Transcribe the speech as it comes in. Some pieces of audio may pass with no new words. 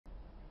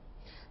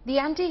The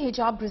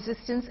anti-hijab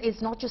resistance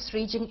is not just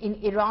raging in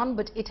Iran,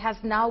 but it has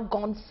now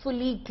gone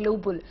fully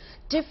global.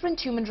 Different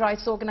human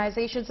rights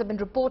organizations have been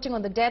reporting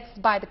on the deaths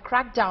by the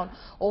crackdown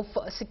of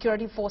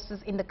security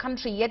forces in the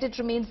country, yet it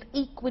remains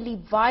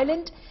equally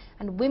violent,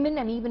 and women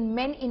and even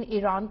men in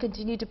Iran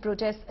continue to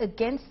protest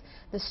against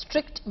the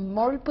strict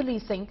moral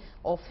policing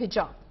of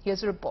hijab.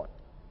 Here's a report.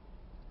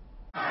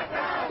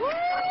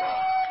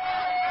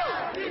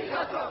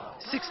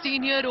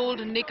 16-year-old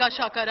Nika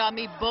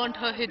Shakarami burnt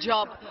her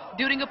hijab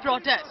during a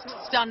protest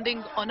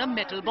standing on a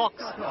metal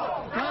box.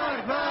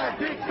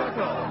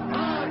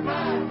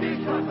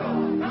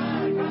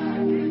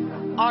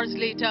 Hours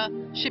later,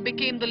 she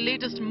became the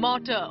latest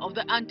martyr of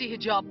the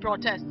anti-hijab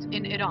protests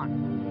in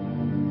Iran.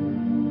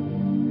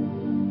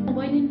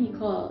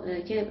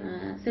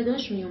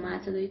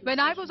 When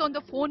I was on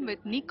the phone with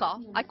Nika,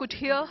 I could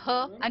hear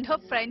her and her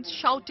friends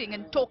shouting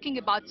and talking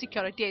about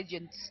security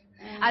agents,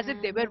 as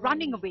if they were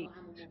running away.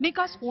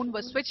 Nika's phone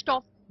was switched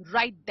off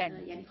right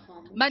then.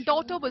 My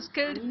daughter was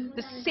killed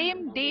the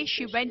same day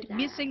she went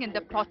missing in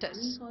the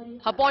protests.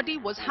 Her body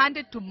was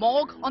handed to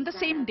morgue on the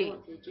same day.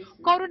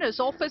 Coroner's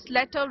office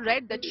letter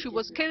read that she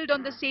was killed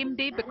on the same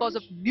day because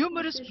of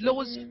numerous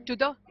blows to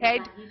the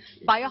head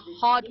by a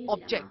hard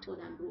object.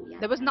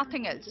 There was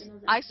nothing else.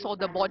 I saw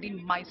the body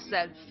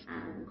myself.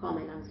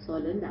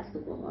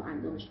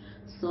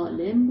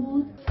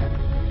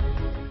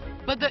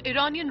 But the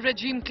Iranian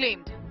regime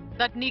claimed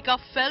that Nika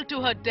fell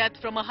to her death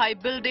from a high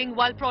building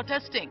while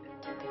protesting.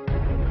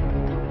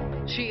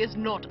 She is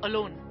not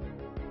alone.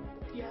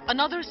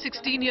 Another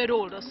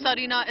 16-year-old,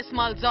 Sarina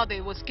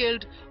Ismailzadeh, was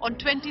killed on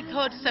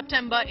 23rd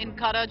September in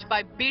Karaj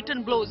by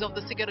baton blows of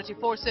the security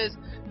forces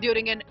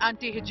during an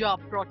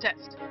anti-hijab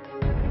protest.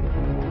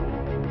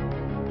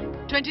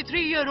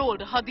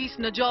 23-year-old Hadith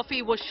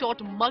Najafi was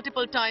shot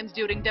multiple times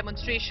during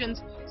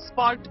demonstrations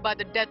sparked by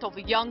the death of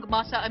young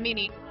Masa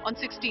Amini on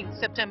 16th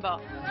September.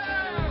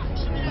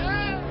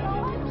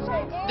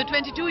 The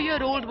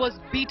 22-year-old was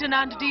beaten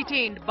and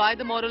detained by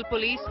the moral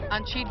police,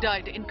 and she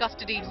died in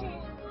custody.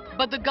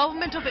 But the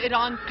government of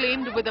Iran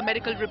claimed with a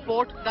medical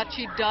report that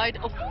she died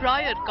of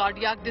prior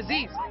cardiac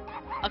disease,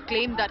 a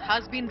claim that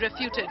has been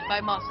refuted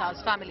by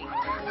Masa's family.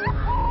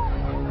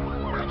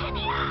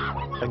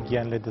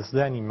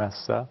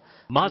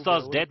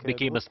 Masa's death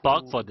became a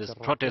spark for this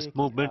protest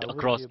movement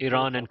across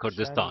Iran and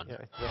Kurdistan.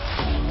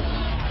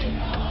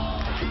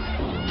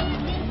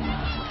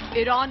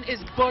 Iran is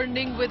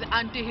burning with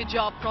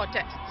anti-hijab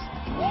protests.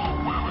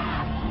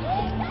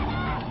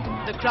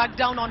 The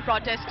crackdown on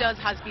protesters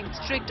has been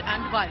strict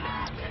and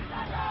violent.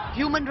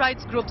 Human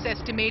rights groups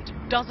estimate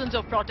dozens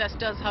of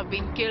protesters have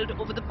been killed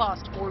over the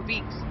past 4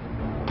 weeks.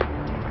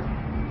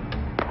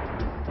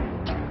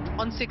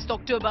 On 6th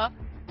October,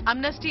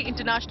 Amnesty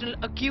International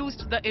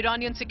accused the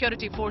Iranian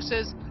security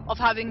forces of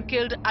having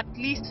killed at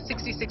least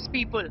 66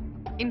 people,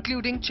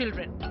 including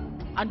children,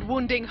 and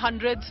wounding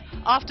hundreds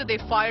after they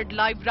fired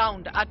live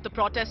round at the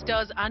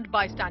protesters and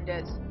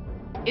bystanders.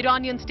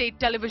 Iranian state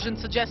television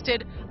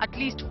suggested at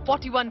least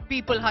 41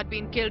 people had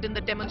been killed in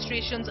the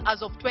demonstrations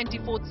as of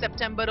 24th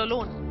September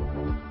alone.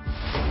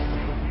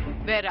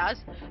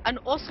 Whereas an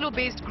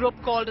Oslo-based group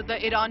called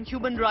the Iran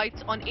Human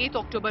Rights on 8th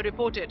October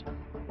reported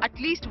at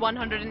least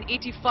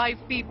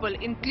 185 people,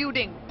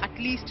 including at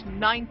least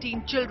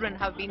 19 children,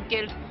 have been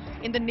killed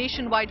in the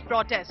nationwide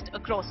protest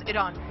across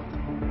Iran.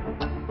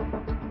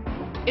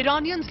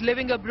 Iranians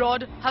living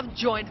abroad have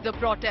joined the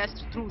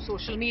protest through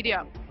social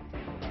media.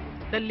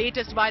 The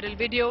latest viral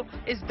video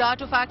is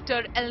that of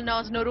actor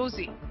Elnaz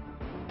Norozi.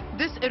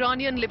 This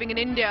Iranian living in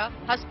India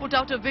has put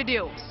out a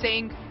video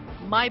saying,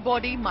 "My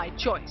body, my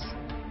choice."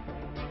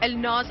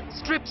 Elnaz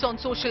strips on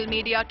social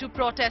media to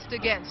protest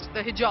against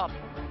the hijab.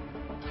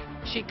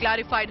 She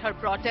clarified her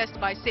protest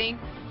by saying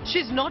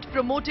she's not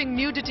promoting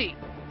nudity,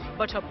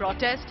 but her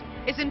protest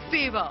is in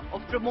favor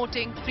of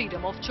promoting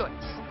freedom of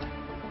choice.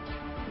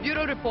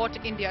 Bureau Report,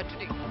 India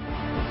Today.